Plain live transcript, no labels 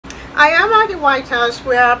I am at the White House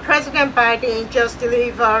where President Biden just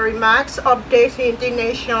delivered remarks updating the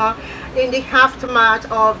nation in the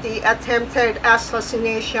aftermath of the attempted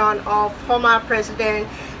assassination of former President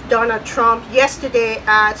Donald Trump yesterday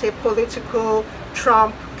at a political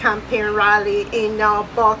Trump campaign rally in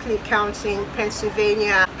Berkeley County,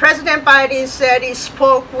 Pennsylvania. President Biden said he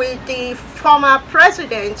spoke with the former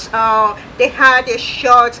president. They had a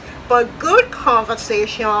short but good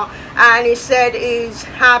conversation, and he said he's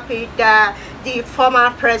happy that the former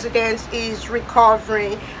president is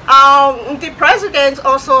recovering. The president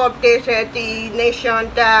also updated the nation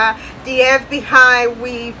that the FBI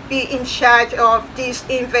will be in charge of this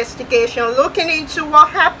investigation, looking into what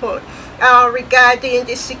happened regarding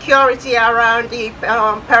the security around the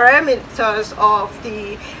perimeters of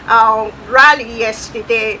the rally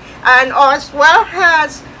yesterday, and as well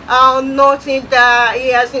as noting that he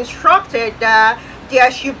has instructed that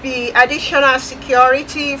there should be additional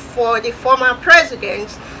security for the former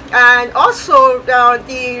president. And also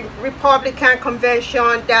the Republican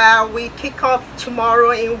convention that we kick off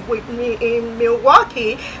tomorrow in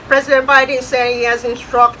Milwaukee, President Biden said he has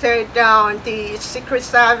instructed the Secret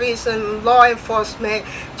Service and law enforcement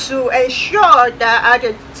to ensure that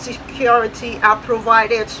added security are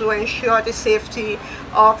provided to ensure the safety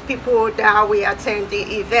of people that will attend the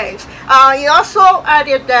event. He also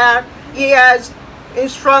added that he has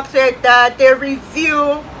instructed that they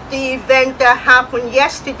review the event that happened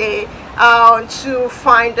yesterday to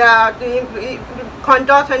find out,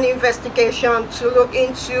 conduct an investigation to look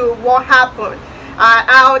into what happened.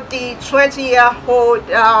 How the 20-year-old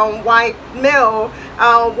white male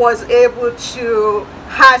was able to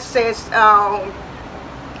access,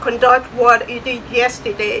 conduct what he did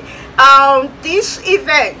yesterday. This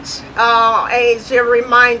event is a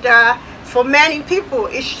reminder for many people.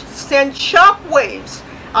 It sent shockwaves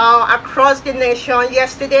across the nation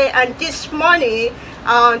yesterday and this morning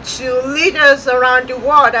to leaders around the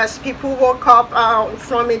world as people woke up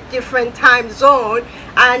from a different time zone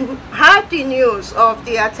and heard the news of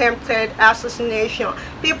the attempted assassination.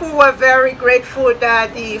 People were very grateful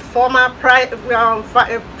that the former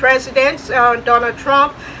president Donald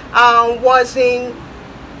Trump wasn't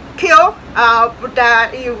killed,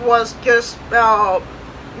 that he was just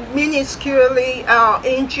minusculely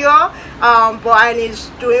injured, but is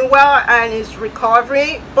doing well and is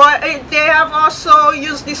recovering. But they have also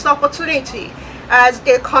used this opportunity as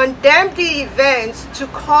they condemn the events to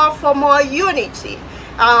call for more unity,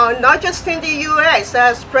 not just in the US,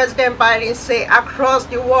 as President Biden said, across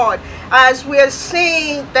the world, as we are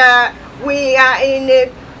seeing that we are in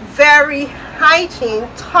a very heightened,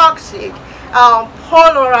 toxic,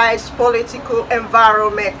 polarized political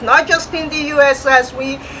environment, not just in the US, as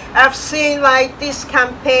we have seen like this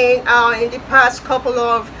campaign in the past couple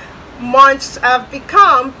of months have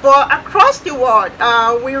become, but across the world.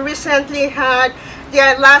 We recently had,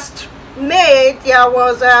 last May, there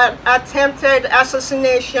was an attempted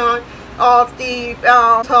assassination of the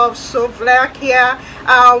of Slovakia.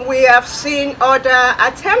 We have seen other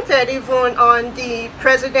attempted even on the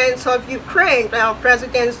president of Ukraine,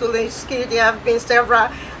 President Zelensky. There have been several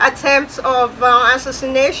attempts of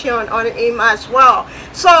assassination on him as well.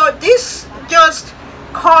 So this just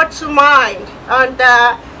called to mind, and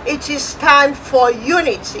it is time for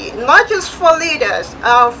unity, not just for leaders,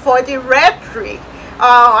 for the rhetoric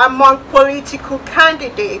among political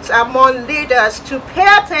candidates, among leaders, to pay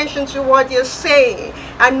attention to what they're saying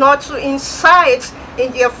and not to incite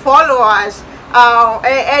in their followers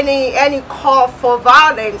any call for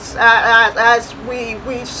violence, as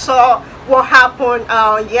we saw what happened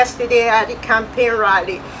yesterday at the campaign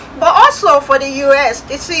rally. But also for the US,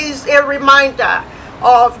 this is a reminder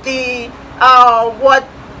of the what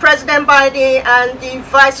President Biden and the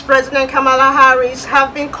Vice President Kamala Harris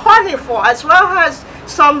have been calling for, as well as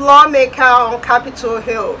some lawmakers on Capitol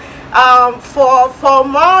Hill, for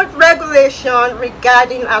more regulation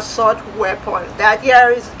regarding assault weapons, that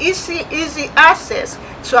there is easy access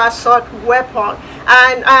to assault weapon,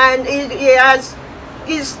 and it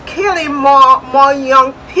is killing more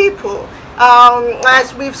young people,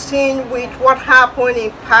 as we've seen with what happened in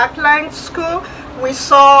Parkland School. We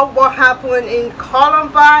saw what happened in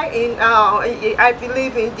Columbine in I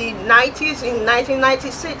believe in the 90s, in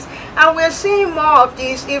 1996, and we're seeing more of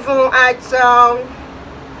this even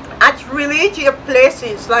at religious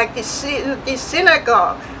places like the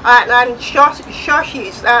synagogue and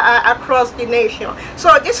churches across the nation.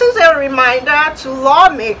 So this is a reminder to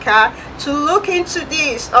lawmakers to look into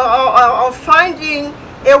this, or finding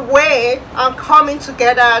a way of coming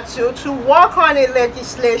together to work on a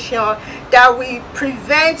legislation that will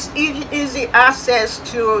prevent easy access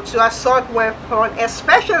to assault weapons,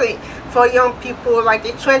 especially for young people like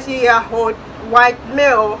the 20-year-old white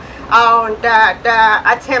male that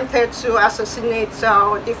attempted to assassinate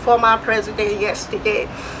the former president yesterday.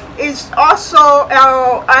 It's also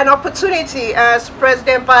an opportunity, as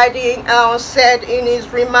President Biden said in his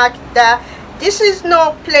remark, that there's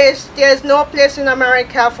no place in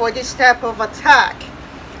America for this type of attack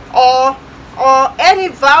or any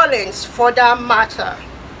violence for that matter.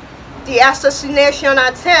 The assassination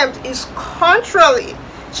attempt is contrary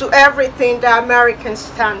to everything that Americans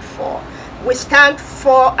stand for. We stand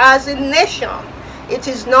for as a nation. It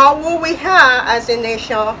is not who we are as a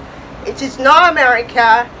nation. It is not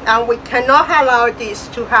America, and we cannot allow this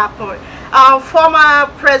to happen. Former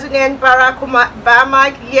President Barack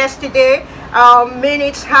Obama yesterday,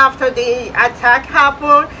 minutes after the attack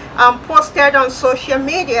happened, posted on social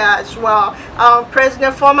media as well.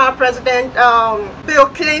 Former President Bill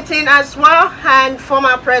Clinton as well, and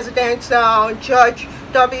former President George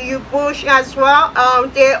W. Bush as well.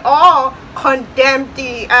 They all condemned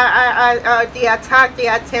the attack, the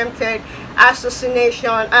attempted assassination,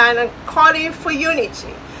 and calling for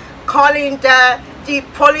unity, calling the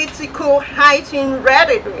political heightened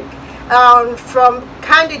rhetoric from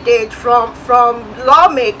candidates, from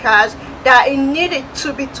lawmakers, that it needed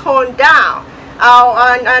to be toned down,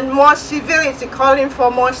 and more civility, calling for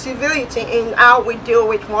more civility in how we deal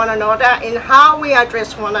with one another, in how we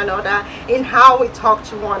address one another, in how we talk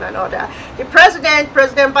to one another. The President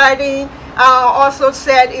Biden, also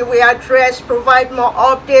said he will provide more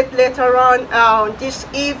update later on this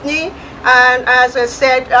evening. And as I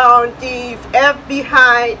said, the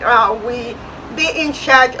FBI will be in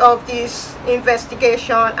charge of this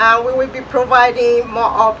investigation, and we will be providing more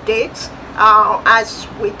updates as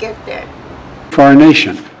we get there. For our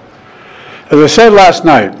nation. As I said last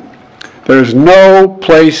night, there is no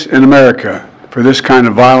place in America for this kind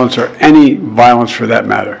of violence, or any violence for that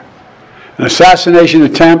matter. An assassination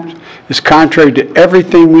attempt is contrary to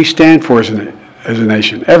everything we stand for as a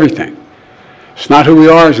nation, everything. It's not who we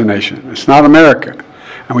are as a nation. It's not America.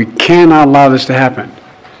 And we cannot allow this to happen.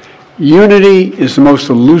 Unity is the most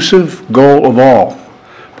elusive goal of all,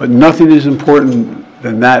 but nothing is important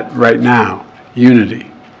than that right now,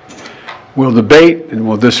 unity. We'll debate and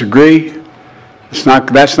we'll disagree. That's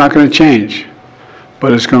not going to change,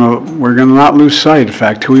 but we're going to not lose sight of the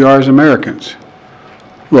fact who we are as Americans.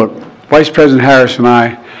 Look, Vice President Harris and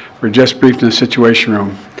I were just briefed in the Situation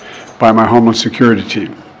Room by my Homeland Security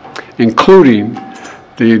team, including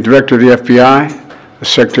the Director of the FBI, the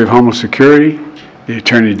Secretary of Homeland Security, the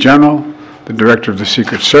Attorney General, the Director of the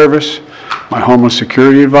Secret Service, my Homeland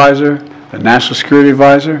Security Advisor, the National Security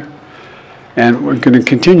Advisor, and we're going to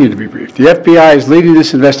continue to be briefed. The FBI is leading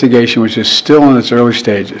this investigation, which is still in its early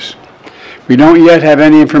stages. We don't yet have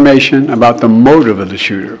any information about the motive of the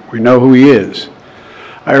shooter. We know who he is.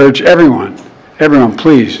 I urge everyone,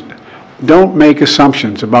 please, don't make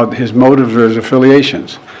assumptions about his motives or his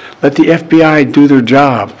affiliations. Let the FBI do their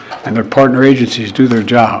job and their partner agencies do their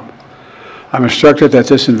job. I'm instructed that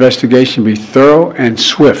this investigation be thorough and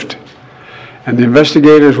swift, and the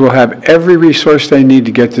investigators will have every resource they need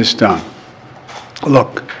to get this done.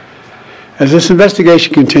 Look, as this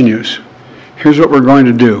investigation continues, here's what we're going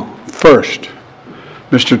to do. First,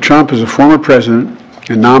 Mr. Trump, as a former president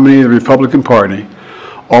and nominee of the Republican Party,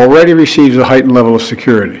 already receives a heightened level of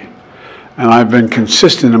security, and I've been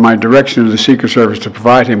consistent in my direction of the Secret Service to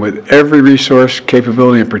provide him with every resource,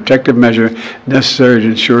 capability, and protective measure necessary to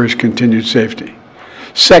ensure his continued safety.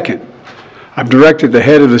 Second, I've directed the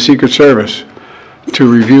head of the Secret Service to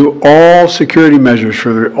review all security measures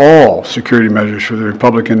for the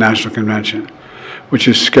Republican National Convention, which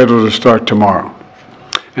is scheduled to start tomorrow.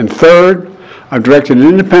 And third, I've directed an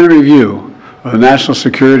independent review of the national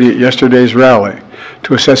security at yesterday's rally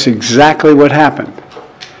to assess exactly what happened,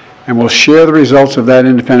 and we'll share the results of that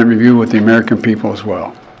independent review with the American people as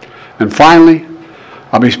well. And finally,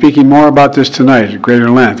 I'll be speaking more about this tonight at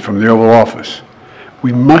greater length from the Oval Office.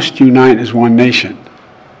 We must unite as one nation.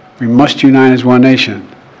 We must unite as one nation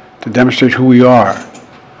to demonstrate who we are.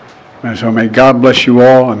 And so may God bless you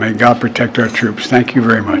all, and may God protect our troops. Thank you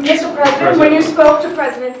very much. Mr. President, when you spoke to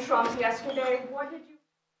President Trump yesterday, what did you...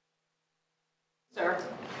 Sir.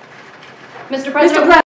 Mr. President.